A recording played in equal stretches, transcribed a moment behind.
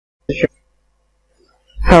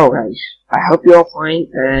Hello guys, I hope you are fine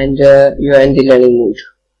and you are in the learning mood.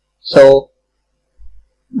 So,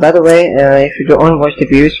 by the way, if you don't watch the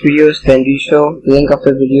previous videos, then do so. The link of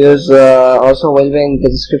the videos also will be in the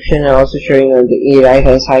description and also showing on the right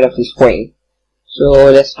hand side of the screen. So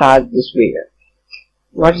let's start this video.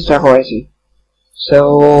 What is Dockerizing?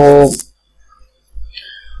 So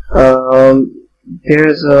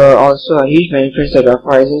there's also a huge benefit of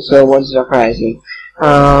Dockerizing. So what is Dockerizing?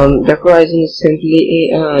 Dockerizing is simply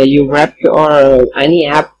you wrap your any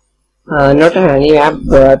app, not any app,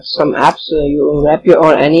 but some apps. You wrap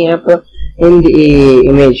your any app in the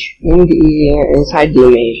image, inside the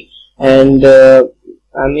image, and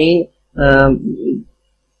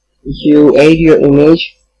you add your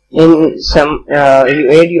image in some.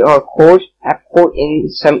 You add your app code in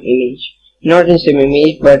some image, not in some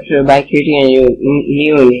image, but by creating a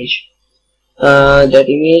new image. That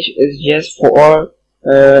image is just for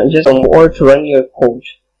more to run your code.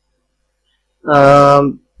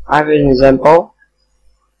 I have an example.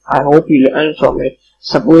 I hope you learn from it.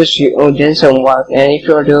 Suppose you did some work, and if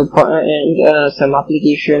you are doing some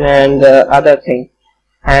application and other thing,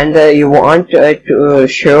 and you want to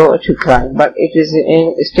show to client, but it is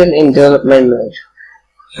still in development mode.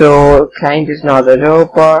 So client is not a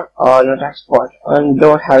developer or not expert and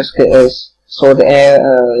don't have skills. So they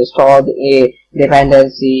install the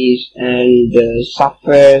dependencies and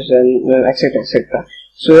softwares and etc.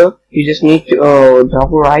 So you just need to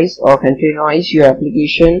dockerize or containerize your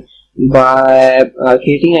application by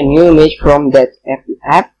creating a new image from that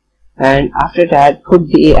app, and after that put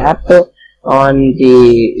the app on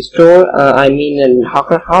the store, in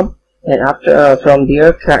Docker Hub, and after from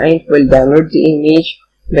there client will download the image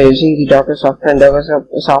by using the Docker software, and Docker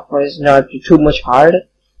software is not too much hard.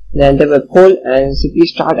 Then they will pull and simply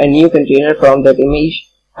start a new container from that image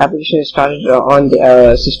application started on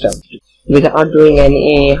the system without doing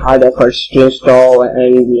any hard efforts to install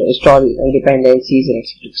dependencies and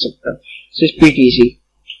etc. So it's pretty easy.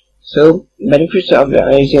 So benefits of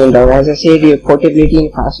using Docker, as I said, your portability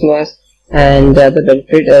and fastness, and the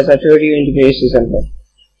benefit, as I told you, in the base example,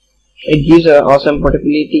 it gives awesome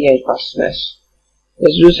portability and fastness.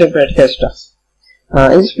 Let's do some practical stuff.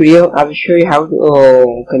 In this video, I will show you how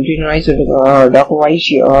to containerize or dockerize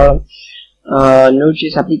your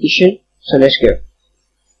Node.js application. So let's go.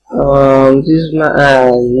 This is my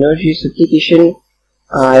Node.js application.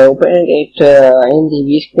 I opened it in the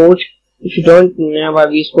VS Code. If you don't know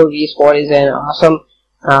about VS Code is an awesome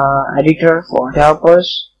editor for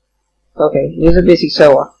developers. Okay, this is a basic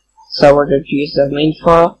server. Server.js is the main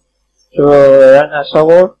file to run a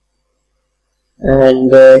server. And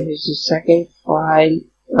here's the second file,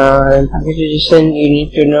 package edition. You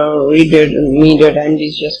need to know me.md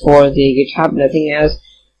is just for the GitHub, nothing else.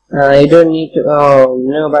 You don't need to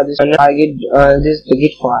know about this. This is the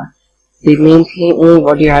Git file. The main thing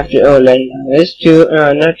what you have to learn is to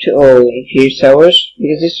not to create servers,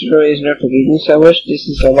 because this tutorial is not for creating servers. This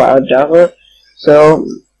is about Docker. So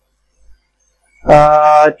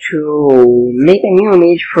to make a new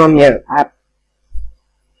image from your app,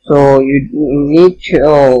 so you need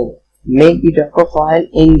to make the Docker file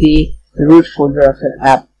in the root folder of your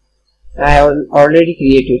app. I have already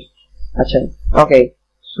created. Okay,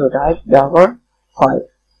 so type Docker file.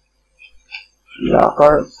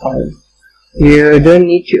 You don't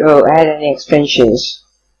need to add any extensions.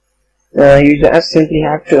 You just simply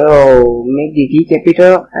have to make the D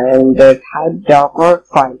capital and type Docker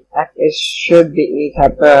file. That should be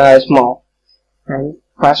type small and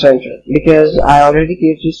press enter, because I already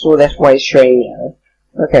created it, so that's why it's showing here.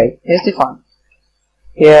 Okay, here's the file.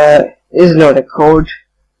 Here is not a code.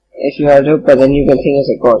 If you have to, but then you can think it's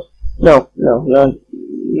a code. No,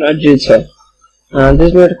 not just so.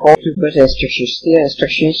 There's not a code to put instructions. There are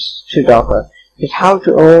instructions to Docker. It's how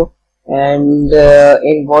to and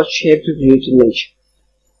in what shape to create image.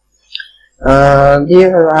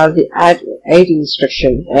 There are the add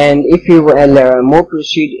instruction, and if you will more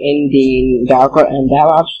proceed in the Docker and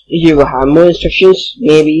DevOps, you will have more instructions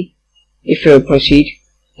maybe if you proceed.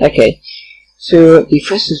 Okay, so the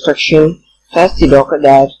first instruction, first the Docker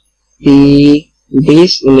that the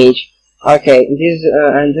base image. Okay, this is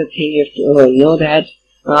another thing you have to know, that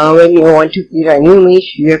when you want to create a new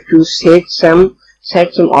image, you have to set some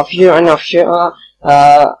official and unofficial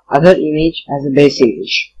other image as a base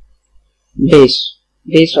image.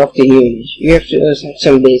 Base of the new image. You have to set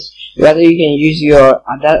some base. Whether you can use your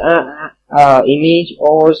other image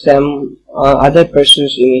or some other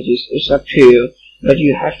person's images, it's up to you. But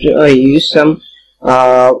you have to use some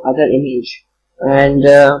other image, and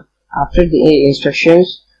after the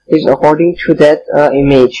instructions is according to that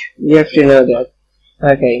image. You have to know that.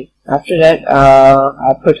 Okay, after that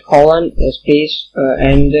I put colon space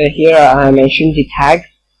and here I mentioned the tag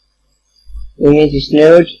image is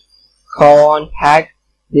node colon tag.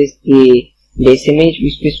 This this image we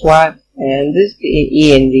specify, and this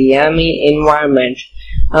the in the yummy environment.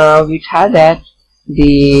 We tell that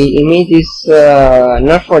the image is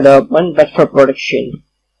not for development but for production.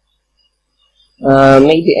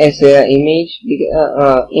 Maybe as an image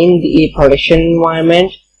in the production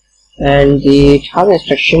environment, and the child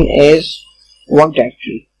instruction is work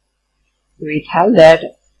directory. We tell that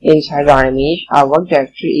inside our image, our work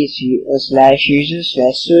directory is slash user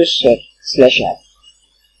slash source slash app.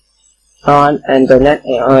 And in the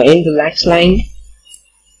next line,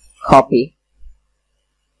 copy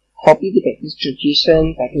the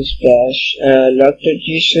package.json,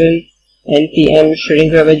 package-log.json, npm shredding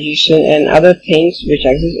grabber.json, and other things which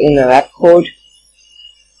exist in the app code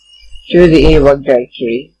to the work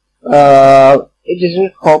directory. It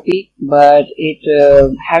doesn't copy, but it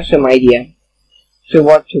has some idea to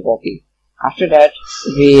what to copy. After that,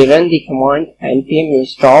 we run the command npm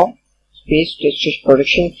install space test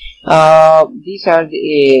production. These are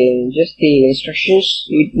just the instructions.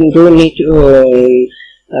 You don't need to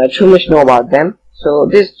too much know about them. So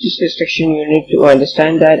this instruction you need to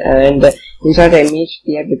understand that, and inside the image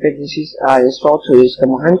the app dependencies are installed through this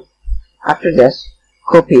command. After this,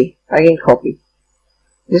 copy.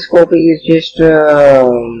 This copy is just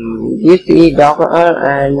give the Docker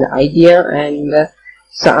an idea, and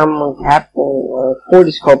some app code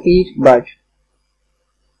is copied, but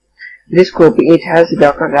this copy it has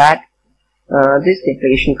Docker rat. This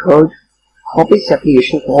application code copies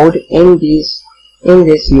application code in this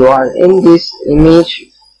URL, in this image,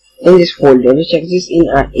 in this folder which exists in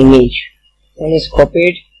our image, and is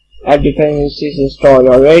copied. App dependencies installed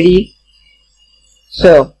already.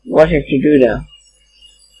 So what you have to do now?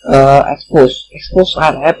 Expose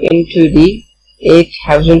our app into the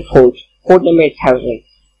 8000 port number 8000.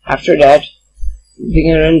 After that, we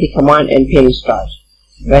can run the command npm start.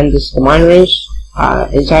 When this command runs,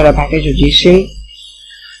 inside a package.json,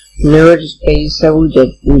 node space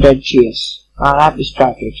server.js, our app is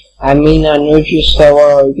started. I mean our Node.js server,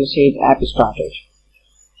 or you can say the app is started.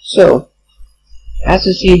 So, as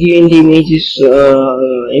I said in the images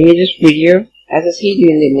video,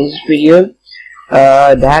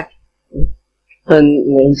 that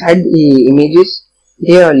inside the images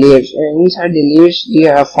there are layers, and inside the layers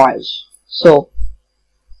there are files. So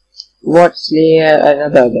what's layer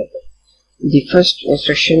another? The first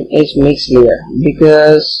instruction is mix layer,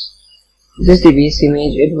 because this is the base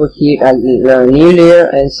image. It will create a new layer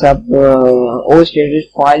and sub OS related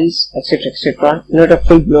files, etc. Not a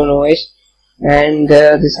full blown OS. And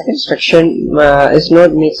the second instruction is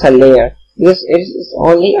not mix a layer, because it is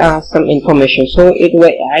only some information, so it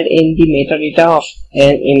will add in the metadata of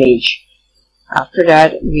an image. After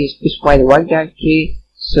that, we specify the work directory,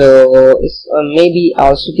 so it's maybe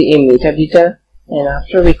also the metadata, and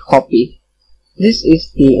after we copy, this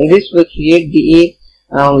will create the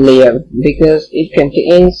layer, because it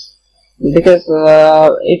contains, it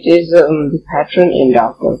is the pattern in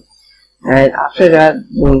Docker. And after that,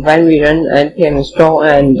 when we run npm install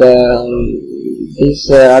and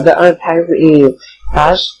this other unpacked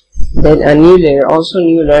task, then a new layer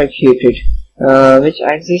created, which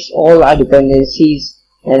exists all our dependencies.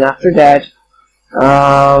 And after that,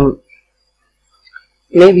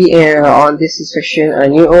 maybe on this instruction a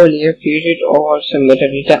new layer created or some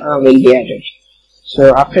metadata will be added.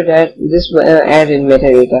 So after that, this will add in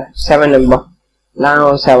metadata 7 number,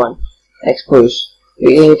 now 7 expose.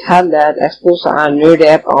 It had that expose our node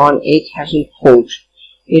app on 8000 ports.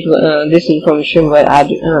 This information will add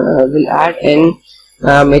in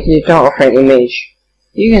metadata of an image.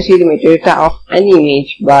 You can see the metadata of any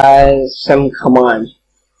image by some command.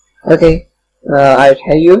 Okay, I'll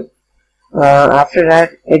tell you. After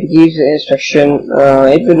that, it gives the instruction.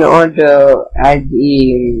 It will not add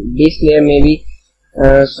the base layer maybe.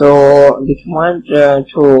 So the command to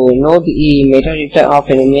know the metadata of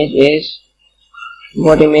an image is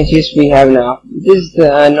what images we have now. This is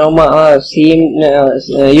the normal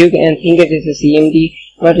you can think it is a CMD,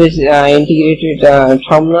 but it's integrated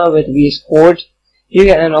terminal with VS Code. You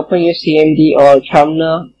can open your CMD or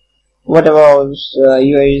terminal, whatever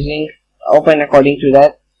you are using, open according to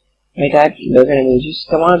that. I type local images.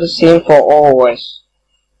 Command is the same for all OS.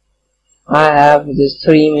 I have these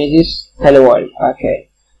 3 images. Hello world. Okay,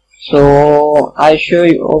 so I show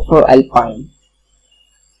you for Alpine.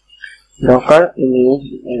 Docker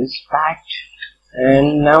image inspect,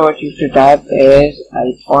 and now what you have to type is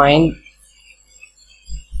Alpine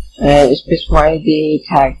and specify the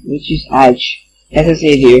tag which is edge, as I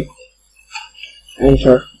said here.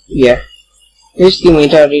 enter. Yeah, here's the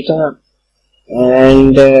metadata,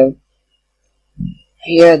 and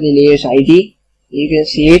here the layers ID. You can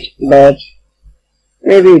see it, but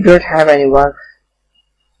maybe you don't have any work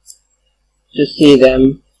to see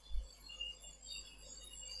them.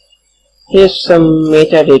 Here's some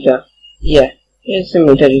metadata. Yeah, here's some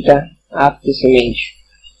metadata of this image.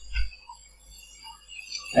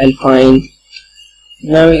 I'll find.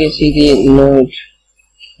 Now we can see the node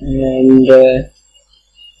and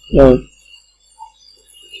node.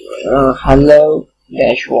 Hello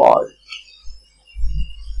dashboard.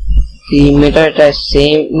 The metadata is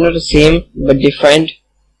same, not the same, but different.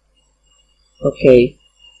 Okay.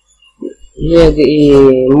 Here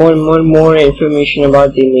the more information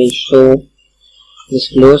about the image. So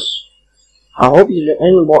just close. I hope you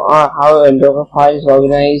learn how a Docker file is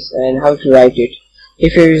organized and how to write it.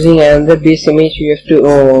 If you're using another base image, you have to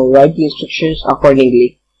write the instructions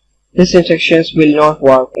accordingly. These instructions will not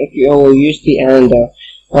work if you use the another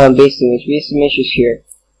base image. Base image is here.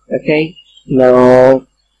 Okay. Now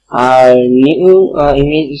our new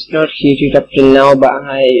image is not created up till now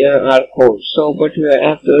by our code. So what we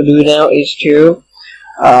have to do now is to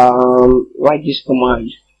write this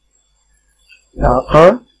command: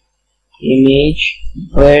 docker image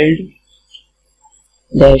build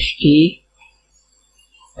 -t,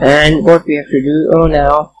 and what we have to do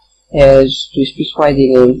now is to specify the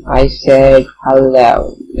name. I said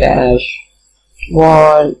hello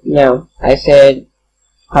dashboard. No, I said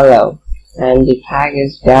hello, and the tag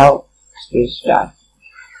is down space dot.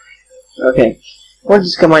 Okay, what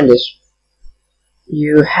this command is,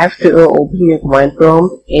 you have to open your command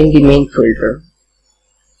prompt in the main folder.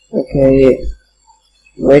 Okay,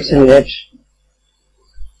 wait a minute.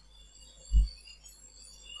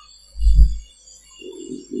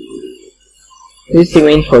 This is the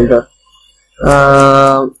main folder.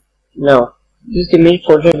 No, this is the main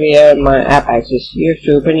folder where my app access. You have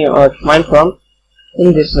to open your command prompt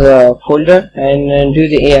in this folder and do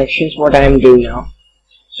the actions what I am doing now.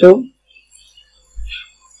 So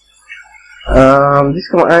this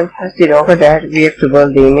command has the docker that we have to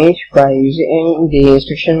build the image by using the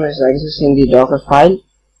instruction which is accessed in the docker file,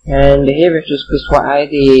 and here we have to specify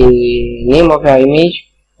the name of our image,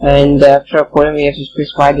 and after a colon we have to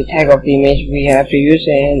specify the tag of the image we have to use,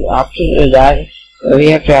 and after that we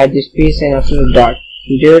have to add the space, and after the dot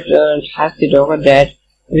has the docker that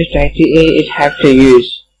which it have to use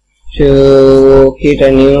to create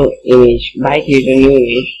a new image. By create a new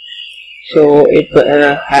image, so it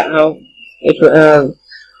will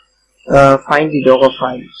find the docker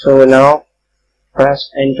file. So now press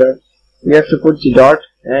enter. We have to put the dot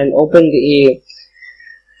and open the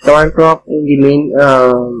command prompt in the main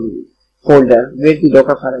folder where the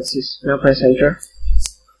docker file is. Now press enter.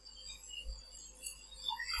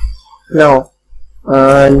 Now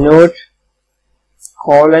note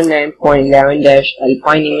colon 9.11 dash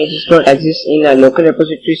alpine image does not exist in a local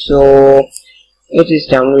repository, so it is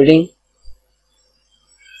downloading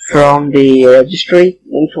from the registry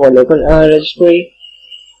into a local registry.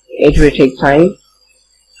 It will take time.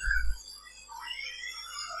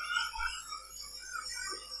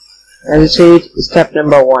 As I said, step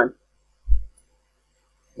number 1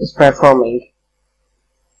 is performing.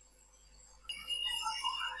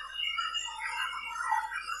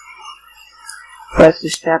 First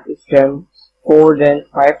step is done, 4 done,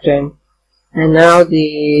 5 done, and now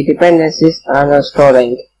the dependencies are now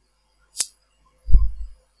storing.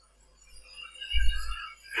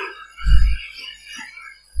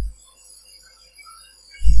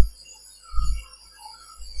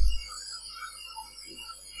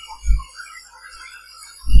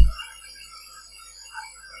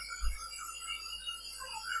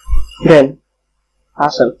 Done.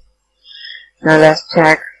 Awesome. Now let's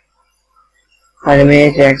check our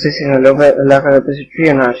image access in a local repository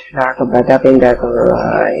or not. Docker backup in Docker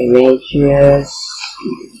images.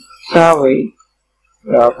 Sorry,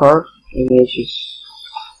 Docker images.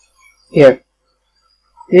 Here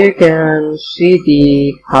you can see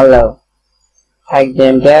the hello. Tag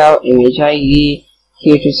them down. Image ID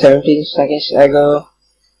created 17 seconds ago.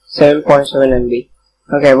 7.7 MB.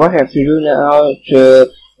 Okay, what we have to do now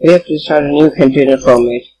we have to start a new container from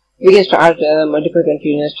it. We can start multiple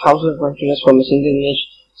containers, thousands of containers from a single image.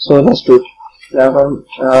 So let's do it. Now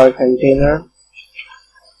container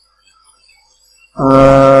 -t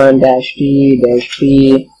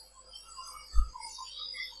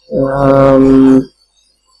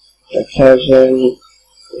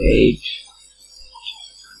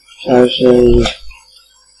 1000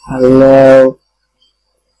 hello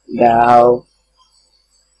dow.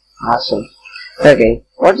 Awesome. Okay,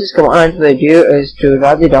 What this command will do is to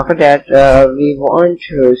write the Docker that we want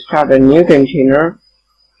to start a new container.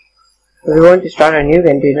 And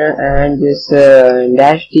this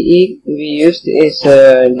dash "-d", we used is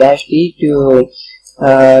dash "-d" to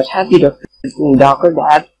tell the Docker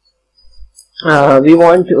that we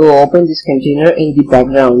want to open this container in the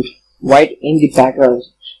background, right in the background.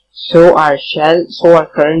 So our shell, so our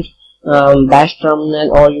current bash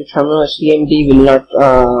terminal or your terminal CMD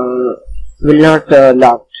will not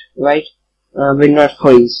lock, right? Will not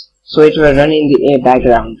freeze. So it will run in the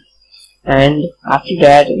background. And after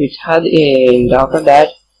that, we tell in Docker that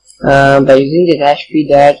by using the dash "p"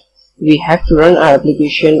 that we have to run our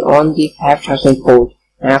application on the 5000 port.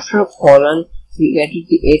 And after a colon, we get to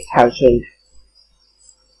the 8000.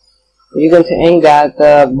 You can think that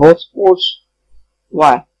both ports.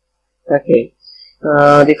 Why? Okay.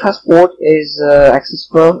 The first port is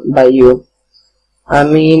accessible by you. I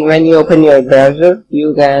mean, when you open your browser,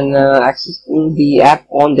 you can access the app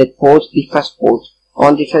on that port, the first port.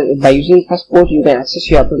 By using the first port, you can access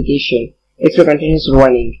your application if your container is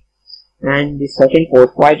running. And the second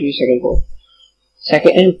port, why do you second port?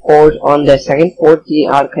 Second port, on the second port,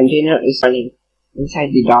 our container is running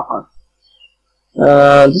inside the Docker.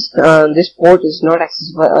 This port is not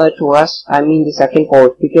accessible to us, I mean the second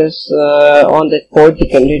port, because on that port the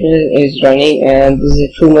container is running, and this is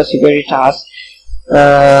a too much security task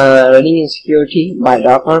running in security by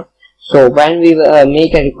Docker. So when we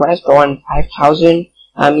make a request on 5000,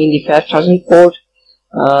 I mean the 5000 port,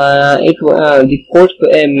 the port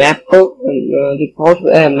map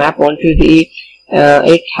onto the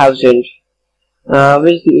 8000,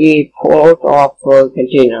 which is the port of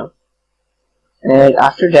container. And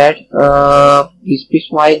after that, we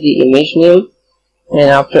specify the image name, and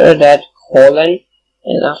after that colon,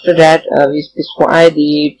 and after that we specify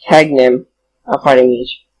the tag name of our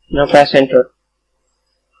image. Now press enter.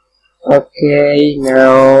 Okay,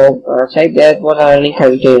 now check that what are running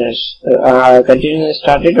containers. Our container is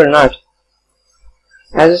started or not.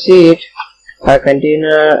 As you see it, our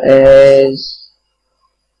container is.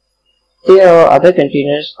 There are other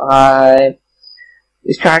containers I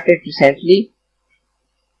started recently,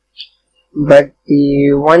 but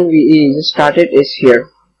the one we just started is here.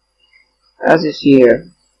 As you see here,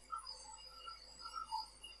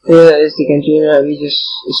 here is the container we just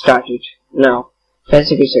started now 10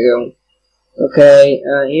 seconds ago. Okay,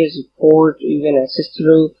 here's the port you can access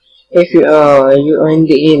through. If you you in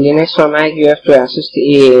the Linux or Mac, you have to access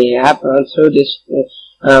the app through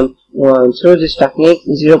this technique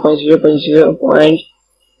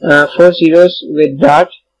 0.0.0.4 zeros with dot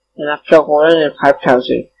and after a colon and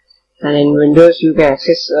 5000. And in Windows you can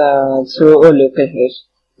access through a local host.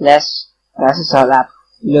 Let's access our app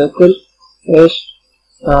local host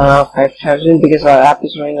 5000, because our app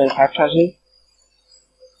is running on 5000.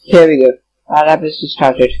 Here we go. Our app is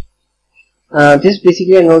started. This is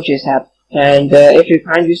basically a Node.js app, and if you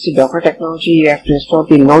can't use the Docker technology, you have to install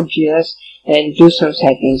the Node.js and do some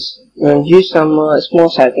settings, use some small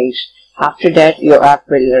settings. After that, your app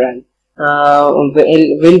will run,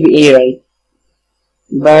 will be run.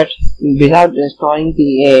 But without installing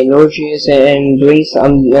the Node.js and doing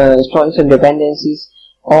some installing some dependencies,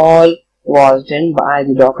 all was done by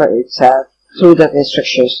the Docker itself through the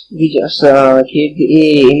instructions. We just create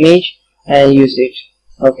the image and use it.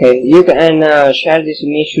 Okay, you can share this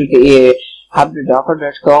image to the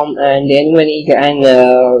hub.docker.com, and anybody can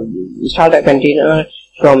start a container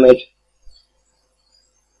from it.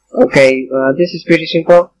 Okay, this is pretty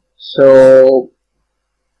simple. So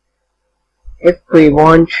if we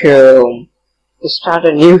want to start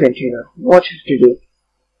a new container, what have to do?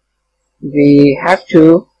 We have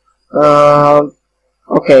to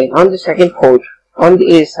okay, on the second port, on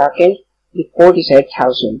the second, the port is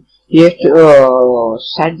 8000. You have to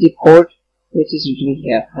set the port which is written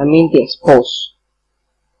here. I mean the expose.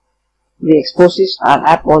 The exposes are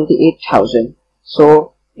up on the 8000.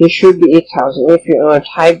 So it should be 8000. If you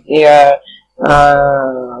type here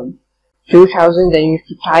 2000, then you have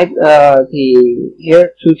to type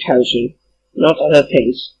here 2000, not other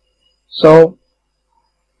things. So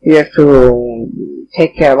you have to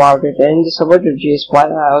take care about it. And the server.js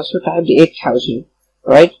file, I also typed the 8000,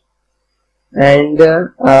 right? And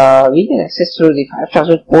we can access through the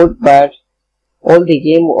 5000 port, but all the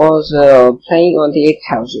game was playing on the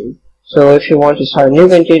 8000. So if you want to start a new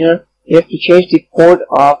container, you have to change the port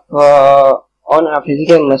of on a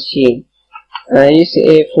physical machine. You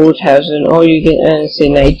say 4000, or you can say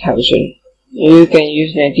 9000. You can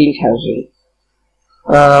use 19000.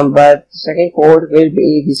 But the second port will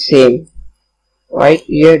be the same, right?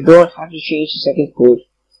 You don't have to change the second port.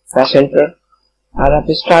 Press enter. Our app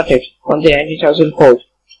is started on the 90,000 port.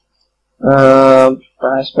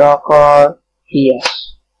 press Docker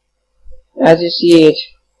PS. As you see it,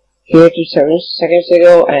 created 7 seconds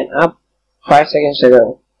ago and up 5 seconds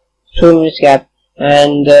ago. 2 minutes gap,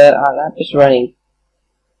 and our app is running.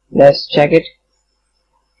 Let's check it.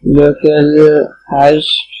 Local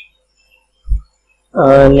host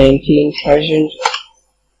 19,000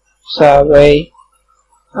 survey.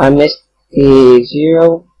 I missed the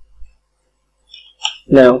 0.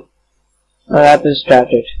 Now our app is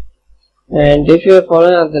started, and if you are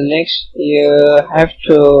following up the links, you have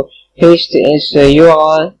to paste its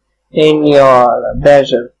URL in your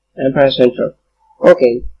browser and press enter.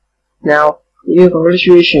 Okay, now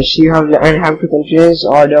congratulations, you have learned how to containerize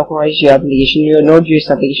or dockerize your application, your Node.js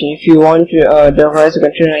application. If you want to dockerize or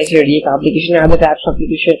containerize your React application and other types of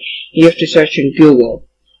application, you have to search in Google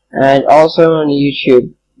and also on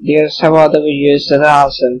YouTube. There are some other videos that are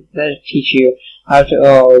awesome that teach you how to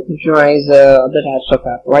containerize other types of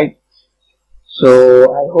app, right?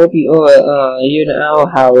 So I hope you you now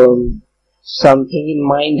have something in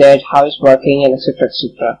mind that how it's working and etc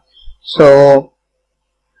etc. So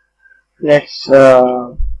let's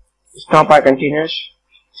stop our containers.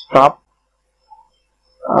 Stop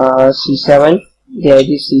C7, the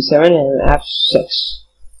ID C7 and F6.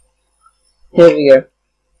 Here we go.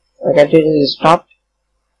 The container is stopped.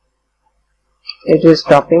 It is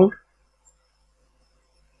stopping.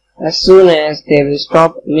 As soon as they will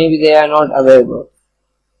stop, maybe they are not available.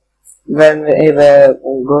 When we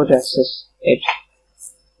go to access it,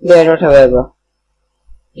 they are not available.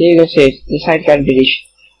 Here you can see it, the site can be reached.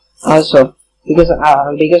 Also,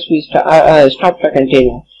 because we stopped a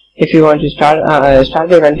container. If you want to start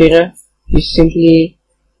a container, you simply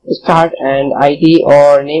start an ID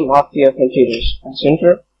or name of your containers. Press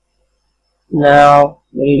enter. Now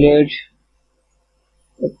reload.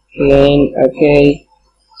 Again, okay.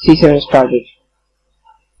 C7 started.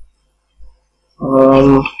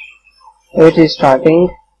 It is starting.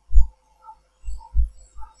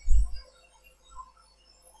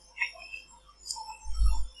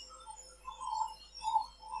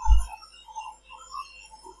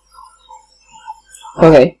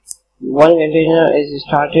 Okay, one container is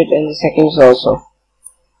started and the second is also.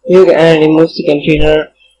 You can remove the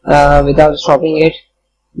container without stopping it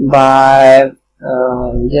by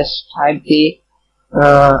just type the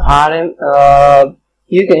rm.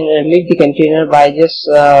 You can leave the container by just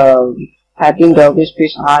typing docker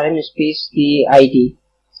space rm space the ID.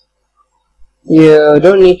 You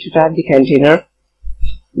don't need to type the container,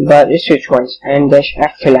 but it's your choice. And dash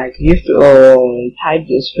f flag. You have to type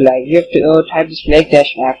this flag. You have to type this flag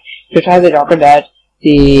dash f to try the docker that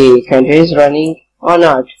the container is running or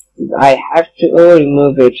not. I have to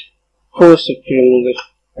remove it. Force it to remove it.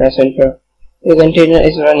 Press enter. The container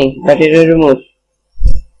is running, but it is removed.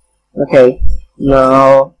 Okay,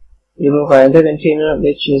 now remove another container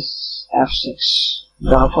which is F6.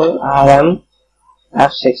 Docker rm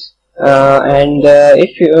F6. And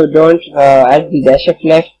if you don't add the dash f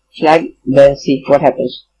flag, then see what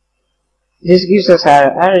happens. This gives us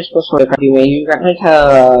our response for the container.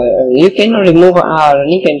 You cannot remove our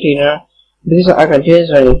running container because our container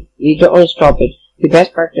is running. You don't stop it. The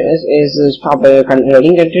best practice is stop a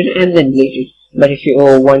running container and then delete it. But if you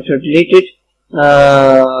want to delete it,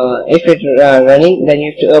 if it's running, then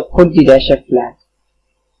you have to put the dash f flag,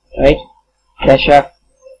 right? Dash f.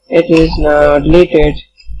 It is now deleted.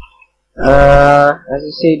 As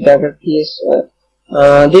you see, Docker PS.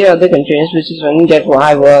 There are other containers which is running that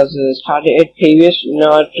I was started at previous,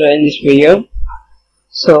 not in this video.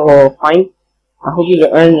 So fine. I hope you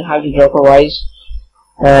learn how to Dockerize,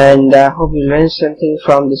 and I hope you learned something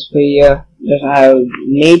from this video that I have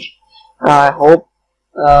made. I hope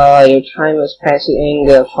your time was passing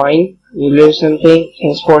fine. You learned something.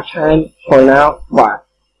 Thanks for time. For now, bye.